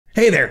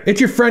Hey there, it's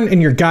your friend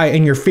and your guy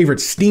and your favorite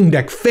Steam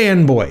Deck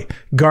fanboy,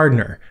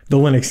 Gardiner, the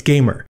Linux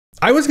gamer.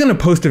 I was gonna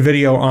post a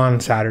video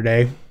on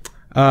Saturday,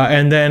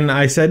 and then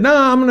I said,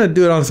 nah, I'm gonna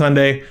do it on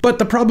Sunday. But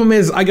the problem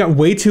is I got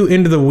way too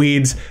into the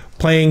weeds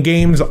playing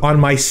games on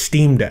my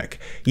Steam Deck.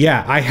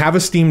 Yeah, I have a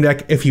Steam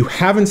Deck. If you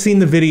haven't seen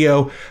the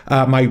video,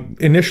 my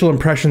initial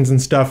impressions and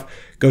stuff,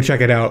 go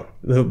check it out.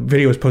 The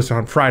video was posted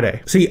on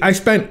Friday. See, I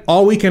spent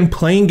all weekend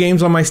playing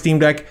games on my Steam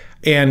Deck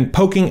and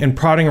poking and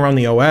prodding around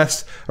the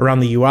OS, around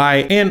the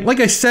UI. And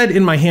like I said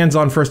in my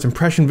hands-on first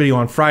impression video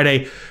on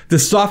Friday, the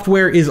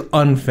software is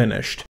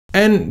unfinished.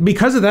 And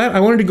because of that,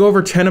 I wanted to go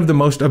over 10 of the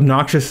most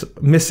obnoxious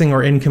missing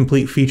or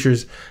incomplete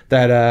features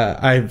that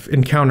I've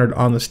encountered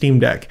on the Steam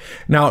Deck.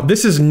 Now,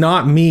 this is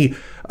not me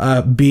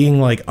being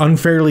like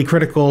unfairly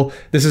critical.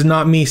 This is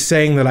not me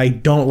saying that I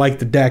don't like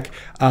the deck.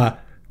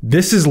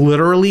 This is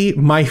literally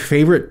my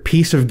favorite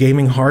piece of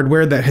gaming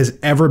hardware that has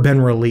ever been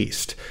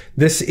released.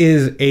 This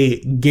is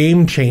a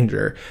game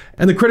changer.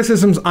 And the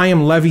criticisms I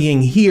am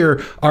levying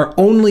here are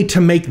only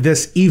to make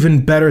this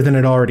even better than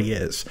it already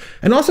is.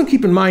 And also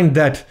keep in mind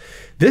that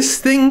this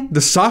thing, the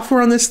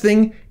software on this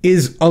thing,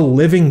 is a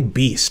living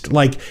beast.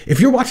 Like, if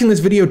you're watching this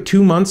video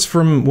 2 months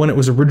from when it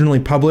was originally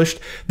published,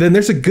 then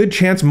there's a good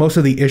chance most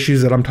of the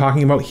issues that I'm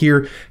talking about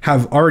here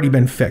have already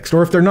been fixed.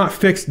 Or if they're not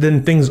fixed,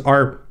 then things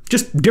are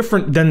just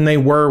different than they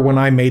were when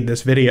I made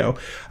this video.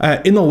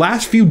 In the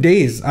last few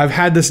days, I've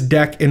had this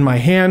deck in my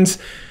hands.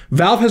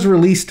 Valve has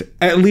released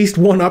at least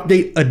one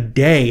update a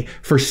day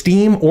for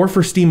Steam or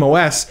for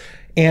SteamOS,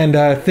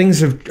 and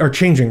things are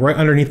changing right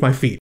underneath my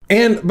feet.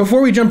 And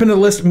before we jump into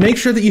the list, make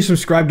sure that you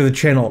subscribe to the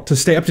channel to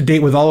stay up to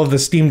date with all of the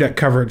Steam Deck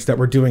coverage that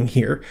we're doing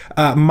here.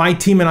 My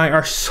team and I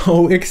are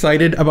so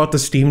excited about the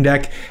Steam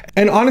Deck,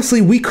 and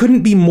honestly, we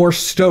couldn't be more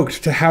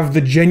stoked to have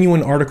the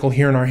genuine article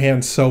here in our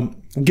hands. So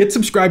get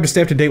subscribed to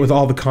stay up to date with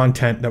all the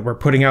content that we're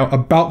putting out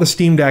about the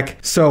Steam Deck.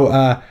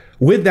 So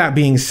with that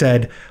being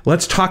said,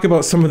 let's talk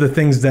about some of the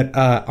things that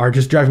are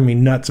just driving me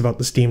nuts about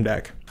the Steam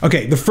Deck.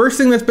 Okay, the first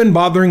thing that's been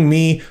bothering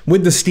me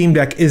with the Steam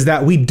Deck is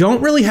that we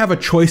don't really have a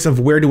choice of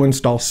where to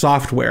install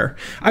software.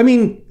 I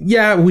mean,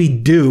 yeah, we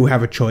do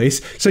have a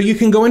choice. So you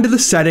can go into the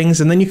settings,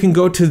 and then you can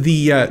go to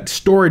the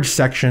storage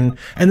section,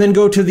 and then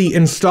go to the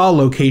install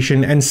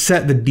location and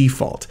set the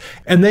default.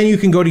 And then you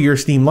can go to your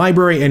Steam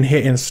library and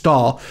hit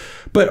install.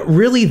 But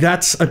really,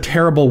 that's a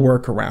terrible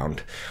workaround.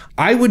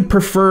 I would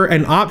prefer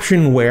an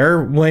option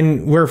where,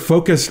 when we're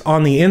focused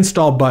on the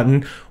install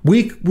button,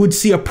 we would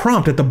see a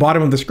prompt at the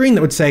bottom of the screen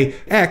that would say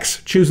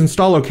X, choose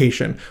install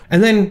location.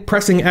 And then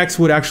pressing X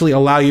would actually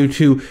allow you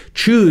to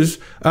choose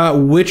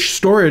which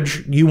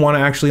storage you want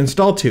to actually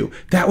install to.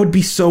 That would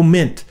be so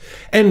mint.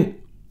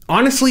 And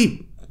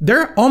honestly,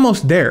 they're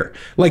almost there.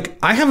 Like,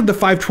 I have the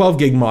 512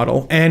 gig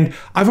model, and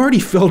I've already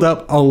filled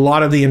up a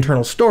lot of the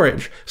internal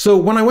storage. So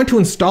when I went to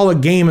install a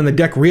game and the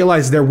deck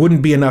realized there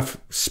wouldn't be enough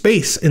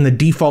space in the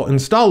default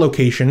install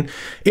location,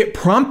 it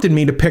prompted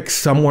me to pick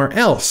somewhere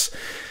else.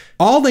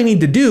 All they need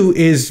to do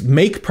is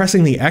make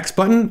pressing the X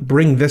button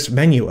bring this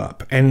menu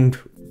up, and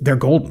they're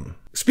golden.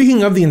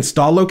 Speaking of the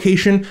install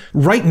location,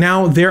 right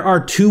now there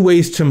are two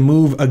ways to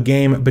move a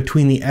game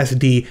between the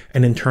SD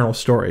and internal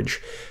storage.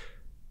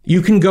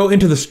 You can go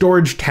into the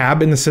storage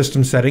tab in the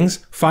system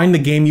settings, find the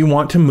game you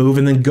want to move,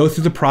 and then go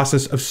through the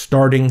process of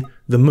starting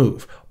the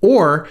move.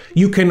 Or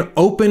you can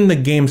open the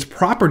game's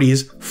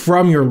properties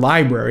from your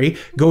library,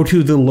 go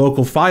to the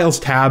local files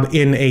tab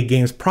in a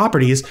game's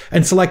properties,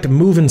 and select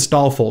Move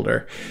Install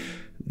folder.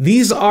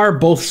 These are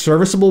both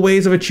serviceable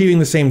ways of achieving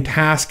the same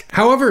task.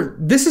 However,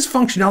 this is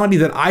functionality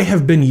that I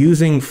have been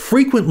using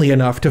frequently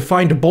enough to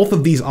find both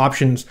of these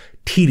options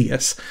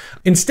tedious.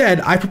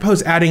 Instead, I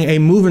propose adding a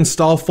Move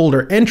Install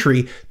folder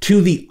entry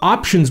to the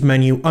Options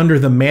menu under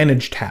the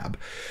Manage tab.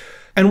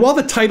 And while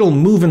the title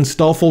Move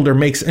Install folder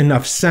makes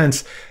enough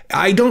sense,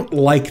 I don't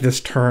like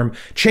this term.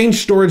 Change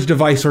storage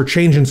device or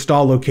change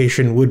install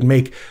location would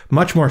make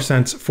much more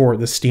sense for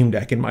the Steam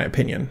Deck, in my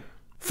opinion.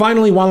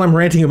 Finally, while I'm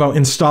ranting about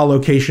install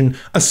location,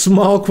 a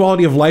small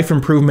quality of life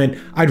improvement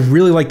I'd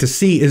really like to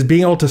see is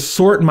being able to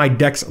sort my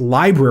deck's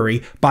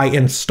library by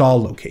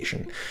install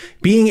location.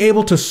 Being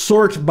able to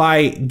sort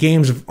by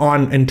games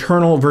on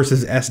internal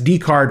versus SD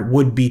card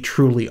would be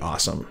truly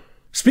awesome.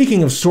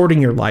 Speaking of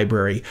sorting your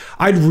library,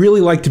 I'd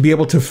really like to be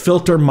able to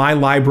filter my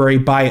library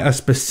by a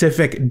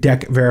specific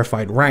deck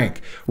verified rank.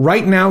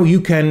 Right now,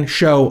 you can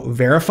show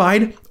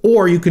verified,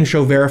 or you can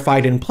show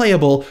verified and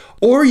playable,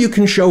 or you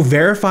can show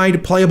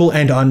verified, playable,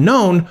 and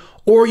unknown,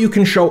 or you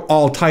can show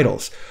all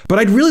titles. But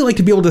I'd really like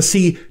to be able to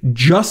see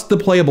just the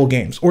playable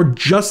games or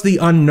just the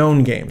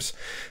unknown games.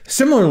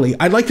 Similarly,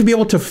 I'd like to be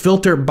able to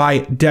filter by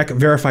deck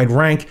verified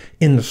rank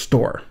in the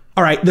store.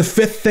 All right, the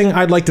fifth thing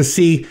I'd like to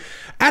see.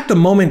 At the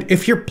moment,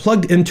 if you're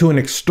plugged into an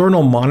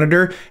external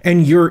monitor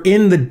and you're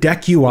in the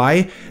deck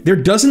UI, there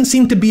doesn't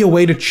seem to be a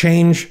way to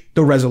change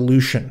the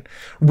resolution.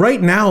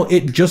 Right now,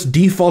 it just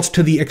defaults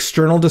to the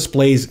external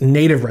display's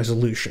native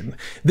resolution.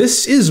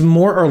 This is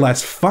more or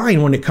less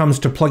fine when it comes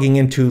to plugging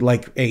into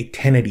like a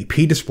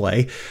 1080p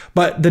display,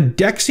 but the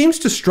deck seems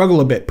to struggle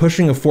a bit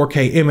pushing a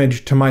 4K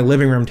image to my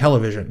living room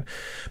television.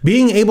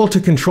 Being able to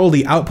control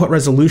the output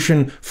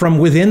resolution from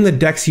within the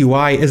deck's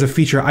UI is a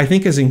feature I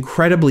think is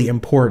incredibly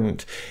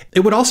important.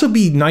 It would also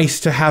be nice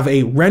to have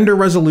a render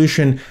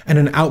resolution and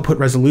an output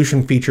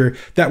resolution feature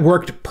that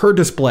worked per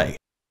display.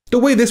 The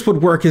way this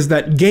would work is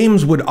that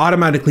games would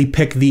automatically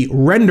pick the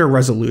render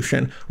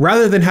resolution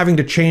rather than having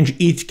to change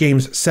each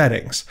game's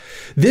settings.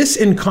 This,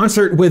 in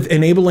concert with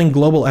enabling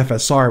global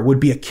FSR, would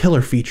be a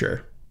killer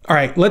feature. All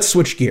right, let's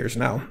switch gears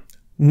now.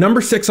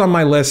 Number 6 on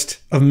my list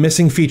of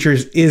missing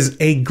features is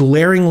a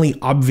glaringly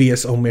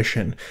obvious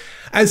omission.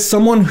 As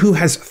someone who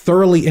has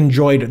thoroughly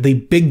enjoyed the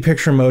big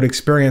picture mode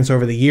experience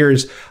over the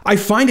years, I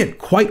find it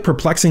quite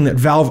perplexing that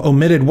Valve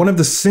omitted one of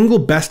the single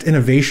best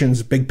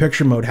innovations big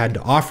picture mode had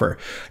to offer,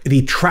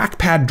 the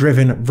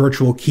trackpad-driven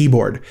virtual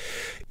keyboard.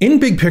 In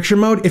big picture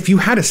mode, if you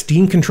had a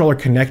Steam controller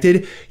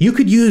connected, you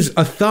could use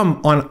a thumb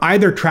on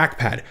either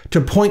trackpad to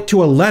point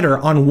to a letter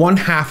on one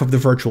half of the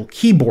virtual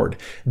keyboard,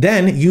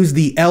 then use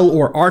the L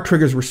or R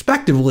triggers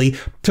respectively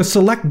to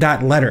select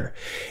that letter.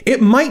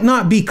 It might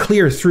not be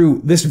clear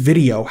through this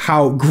video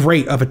how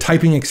great of a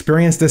typing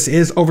experience this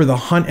is over the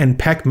hunt and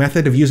peck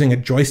method of using a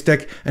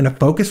joystick and a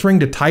focus ring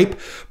to type,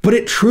 but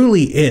it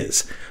truly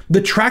is. The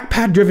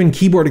trackpad-driven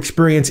keyboard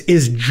experience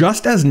is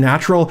just as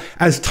natural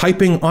as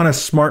typing on a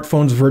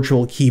smartphone's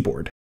virtual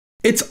keyboard.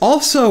 It's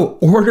also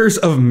orders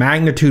of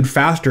magnitude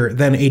faster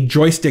than a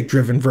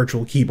joystick-driven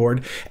virtual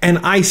keyboard, and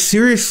I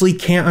seriously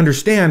can't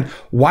understand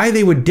why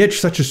they would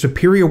ditch such a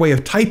superior way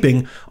of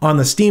typing on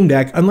the Steam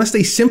Deck unless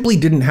they simply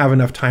didn't have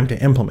enough time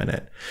to implement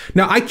it.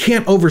 Now, I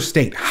can't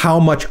overstate how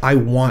much I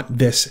want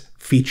this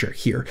feature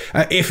here.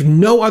 If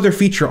no other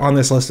feature on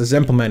this list is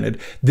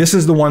implemented, this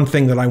is the one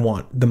thing that I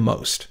want the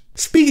most.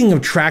 Speaking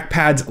of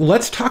trackpads,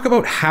 let's talk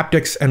about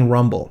haptics and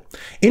rumble.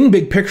 In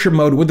big picture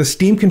mode with the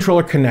Steam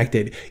controller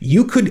connected,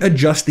 you could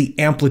adjust the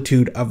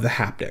amplitude of the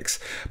haptics.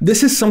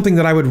 This is something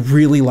that I would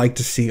really like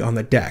to see on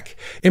the deck.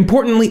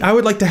 Importantly, I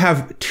would like to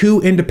have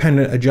 2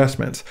 independent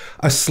adjustments: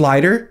 a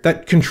slider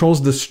that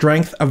controls the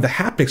strength of the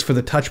haptics for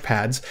the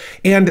touchpads,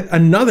 and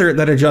another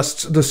that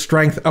adjusts the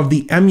strength of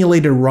the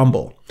emulated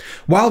rumble.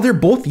 While they're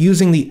both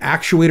using the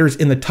actuators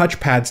in the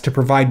touchpads to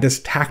provide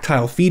this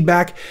tactile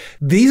feedback,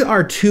 these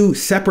are 2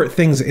 separate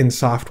things in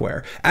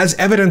software, as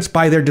evidenced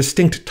by their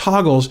distinct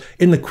toggles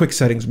in the quick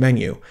settings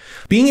menu.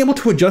 Being able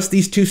to adjust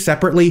these 2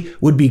 separately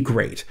would be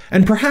great,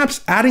 and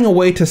perhaps adding a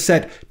way to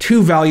set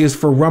 2 values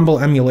for rumble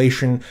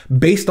emulation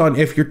based on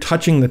if you're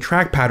touching the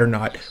trackpad or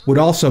not would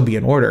also be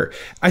in order.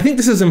 I think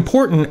this is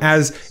important,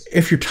 as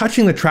if you're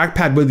touching the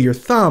trackpad with your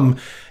thumb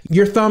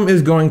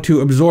is going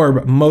to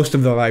absorb most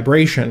of the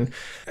vibration.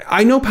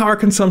 I know power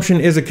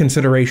consumption is a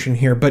consideration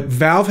here, but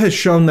Valve has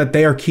shown that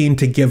they are keen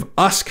to give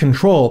us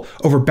control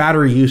over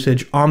battery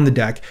usage on the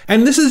deck,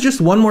 and this is just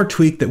one more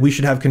tweak that we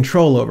should have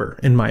control over,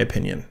 in my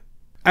opinion.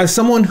 As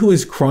someone who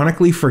is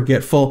chronically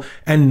forgetful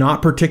and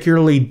not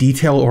particularly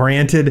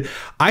detail-oriented,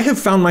 I have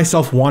found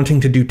myself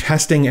wanting to do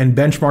testing and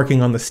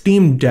benchmarking on the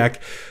Steam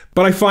Deck,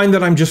 but I find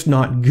that I'm just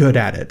not good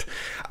at it.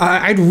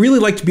 I'd really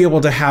like to be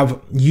able to have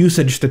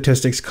usage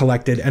statistics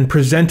collected and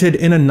presented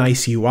in a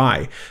nice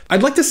UI.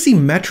 I'd like to see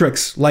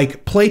metrics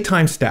like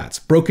playtime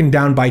stats broken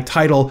down by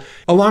title,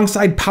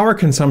 alongside power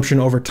consumption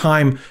over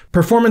time,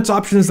 performance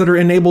options that are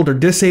enabled or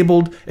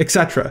disabled,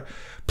 etc.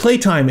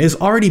 Playtime is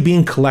already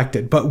being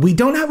collected, but we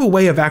don't have a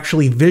way of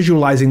actually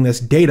visualizing this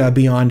data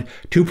beyond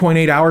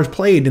 2.8 hours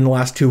played in the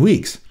last 2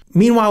 weeks.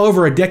 Meanwhile,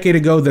 over a decade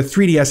ago, the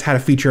 3DS had a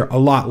feature a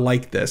lot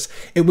like this.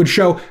 It would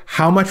show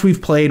how much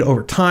we've played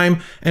over time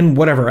and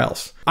whatever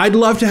else. I'd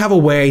love to have a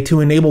way to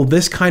enable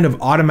this kind of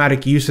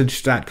automatic usage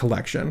stat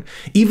collection,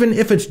 even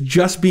if it's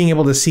just being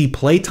able to see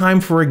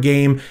playtime for a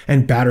game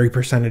and battery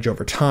percentage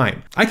over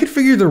time. I could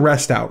figure the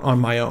rest out on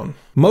my own.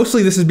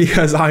 Mostly this is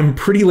because I'm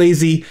pretty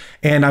lazy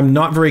and I'm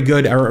not very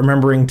good at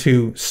remembering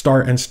to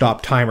start and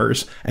stop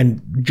timers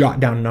and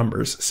jot down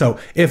numbers. So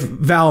if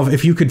Valve,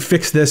 if you could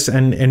fix this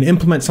and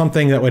implement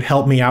something that would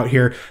help me out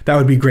here, that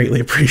would be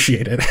greatly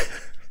appreciated.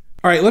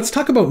 All right, let's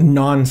talk about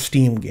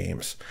non-Steam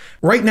games.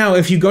 Right now,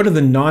 if you go to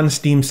the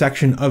non-Steam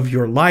section of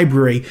your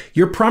library,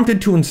 you're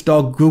prompted to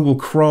install Google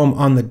Chrome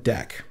on the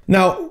deck.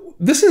 Now,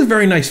 this is a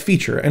very nice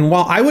feature, and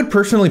while I would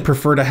personally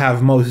prefer to have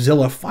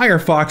Mozilla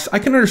Firefox, I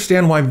can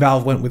understand why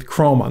Valve went with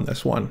Chrome on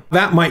this one.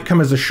 That might come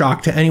as a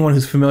shock to anyone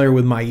who's familiar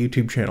with my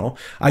YouTube channel.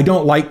 I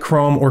don't like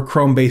Chrome or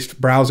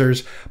Chrome-based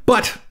browsers,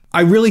 but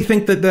I really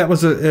think that that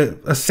was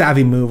a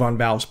savvy move on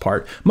Valve's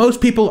part.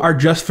 Most people are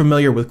just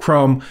familiar with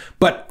Chrome,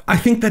 but I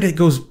think that it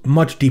goes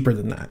much deeper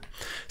than that.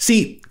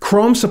 See,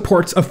 Chrome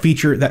supports a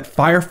feature that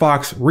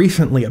Firefox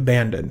recently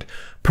abandoned: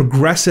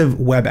 progressive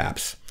web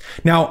apps.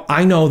 Now,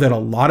 I know that a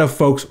lot of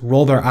folks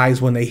roll their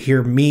eyes when they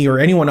hear me or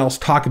anyone else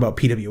talk about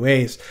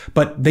PWAs,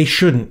 but they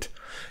shouldn't.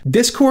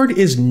 Discord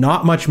is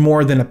not much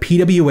more than a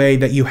PWA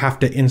that you have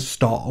to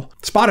install.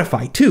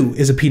 Spotify, too,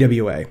 is a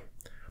PWA.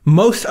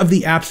 Most of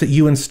the apps that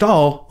you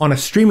install on a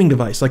streaming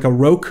device like a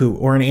Roku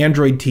or an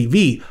Android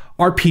TV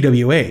are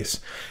PWAs.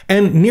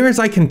 And near as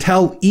I can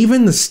tell,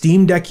 even the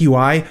Steam Deck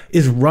UI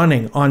is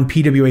running on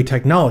PWA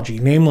technology,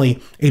 namely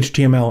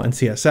HTML and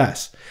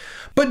CSS.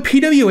 But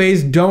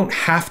PWAs don't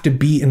have to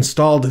be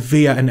installed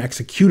via an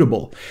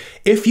executable.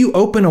 If you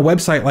open a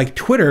website like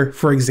Twitter,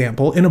 for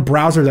example, in a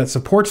browser that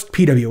supports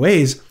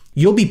PWAs,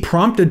 you'll be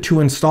prompted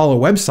to install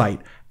a website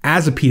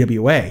as a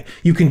PWA.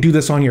 You can do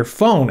this on your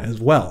phone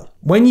as well.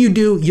 When you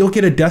do, you'll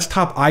get a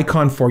desktop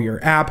icon for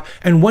your app,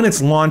 and when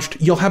it's launched,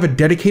 you'll have a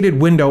dedicated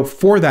window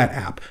for that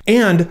app,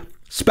 and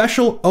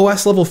special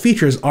OS level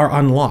features are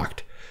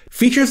unlocked.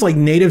 Features like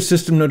native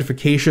system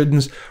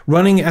notifications,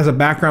 running as a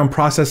background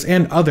process,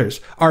 and others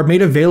are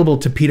made available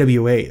to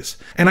PWAs.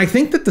 And I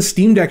think that the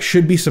Steam Deck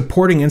should be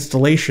supporting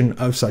installation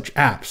of such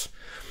apps.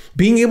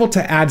 Being able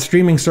to add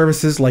streaming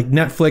services like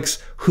Netflix,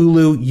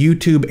 Hulu,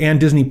 YouTube, and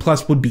Disney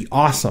Plus would be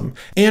awesome.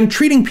 And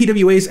treating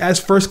PWAs as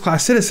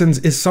first-class citizens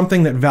is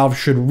something that Valve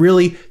should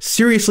really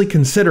seriously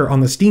consider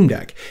on the Steam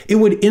Deck. It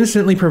would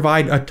instantly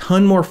provide a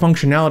ton more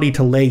functionality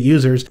to lay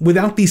users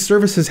without these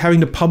services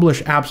having to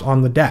publish apps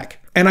on the deck.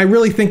 And I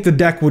really think the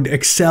deck would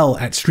excel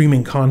at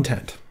streaming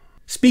content.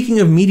 Speaking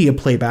of media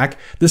playback,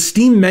 the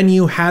Steam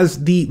menu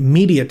has the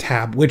Media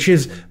tab, which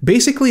is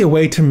basically a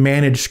way to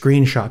manage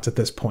screenshots at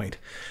this point.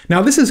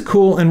 Now, this is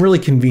cool and really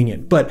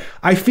convenient, but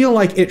I feel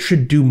like it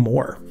should do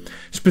more.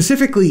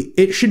 Specifically,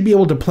 it should be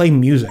able to play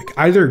music,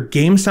 either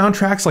game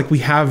soundtracks like we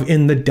have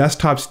in the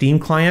desktop Steam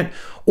client,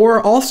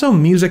 or also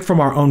music from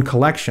our own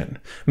collection.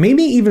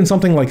 Maybe even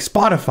something like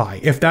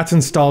Spotify, if that's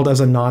installed as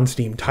a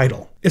non-Steam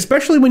title.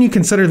 Especially when you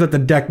consider that the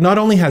deck not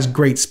only has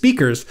great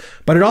speakers,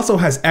 but it also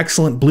has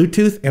excellent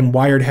Bluetooth and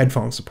wired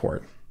headphone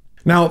support.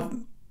 Now,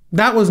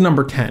 that was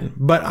number 10,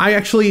 but I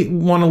actually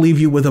want to leave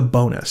you with a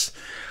bonus.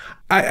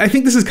 I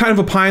think this is kind of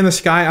a pie in the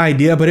sky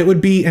idea, but it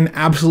would be an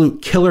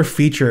absolute killer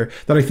feature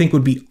that I think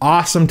would be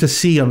awesome to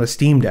see on the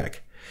Steam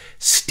Deck.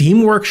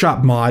 Steam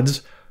Workshop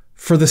mods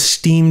for the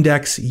Steam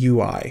Deck's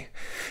UI.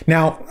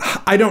 Now,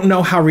 I don't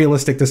know how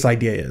realistic this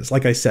idea is,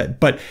 like I said,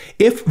 but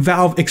if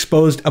Valve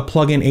exposed a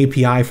plugin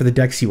API for the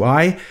Deck's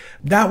UI,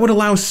 that would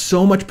allow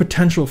so much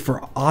potential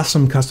for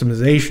awesome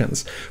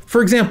customizations.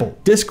 For example,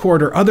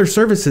 Discord or other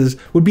services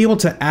would be able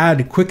to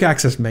add quick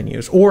access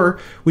menus, or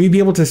we'd be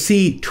able to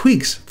see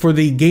tweaks for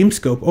the game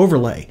scope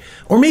overlay.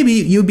 Or maybe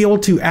you'd be able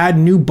to add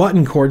new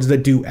button chords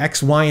that do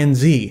X, Y, and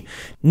Z,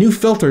 new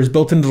filters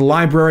built into the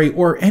library,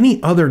 or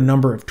any other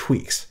number of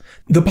tweaks.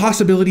 The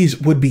possibilities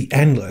would be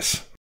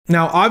endless.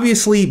 Now,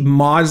 obviously,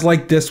 mods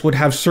like this would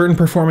have certain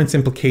performance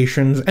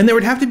implications, and there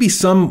would have to be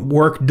some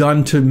work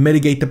done to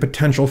mitigate the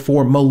potential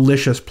for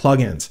malicious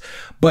plugins,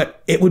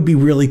 but it would be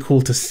really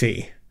cool to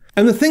see.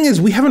 And the thing is,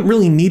 we haven't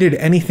really needed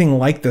anything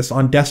like this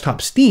on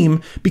desktop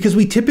Steam because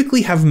we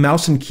typically have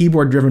mouse and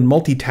keyboard driven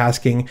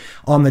multitasking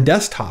on the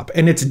desktop,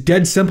 and it's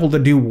dead simple to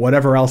do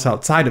whatever else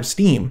outside of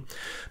Steam.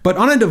 But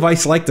on a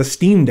device like the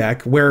Steam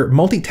Deck, where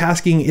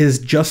multitasking is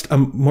just a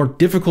more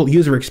difficult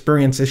user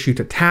experience issue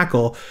to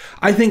tackle,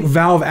 I think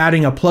Valve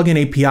adding a plugin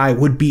API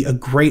would be a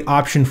great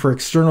option for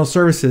external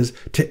services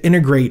to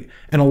integrate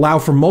and allow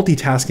for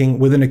multitasking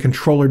within a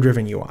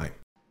controller-driven UI.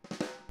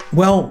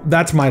 Well,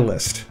 that's my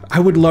list. I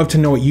would love to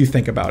know what you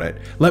think about it.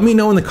 Let me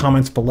know in the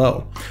comments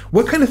below.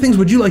 What kind of things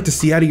would you like to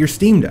see out of your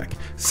Steam Deck?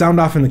 Sound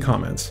off in the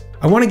comments.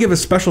 I want to give a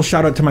special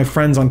shout out to my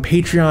friends on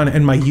Patreon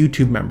and my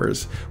YouTube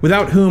members,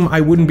 without whom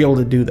I wouldn't be able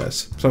to do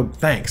this, so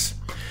thanks.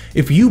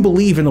 If you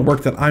believe in the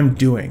work that I'm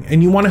doing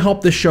and you want to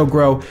help this show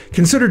grow,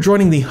 consider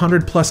joining the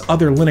 100+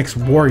 other Linux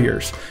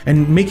warriors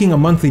and making a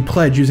monthly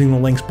pledge using the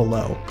links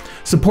below.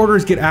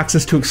 Supporters get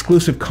access to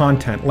exclusive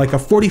content like a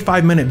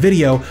 45-minute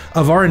video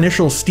of our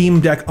initial Steam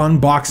Deck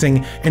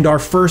unboxing and our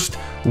first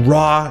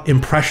raw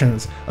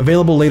impressions,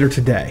 available later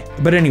today.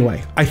 But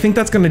anyway, I think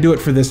that's going to do it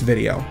for this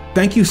video.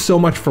 Thank you so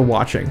much for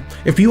watching.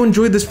 If you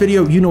enjoyed this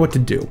video, you know what to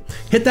do.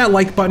 Hit that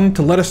like button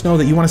to let us know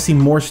that you want to see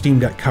more Steam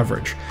Deck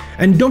coverage.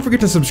 And don't forget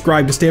to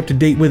subscribe to stay up to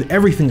date with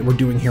everything that we're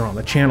doing here on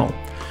the channel.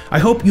 I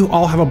hope you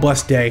all have a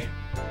blessed day,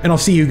 and I'll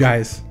see you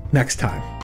guys next time.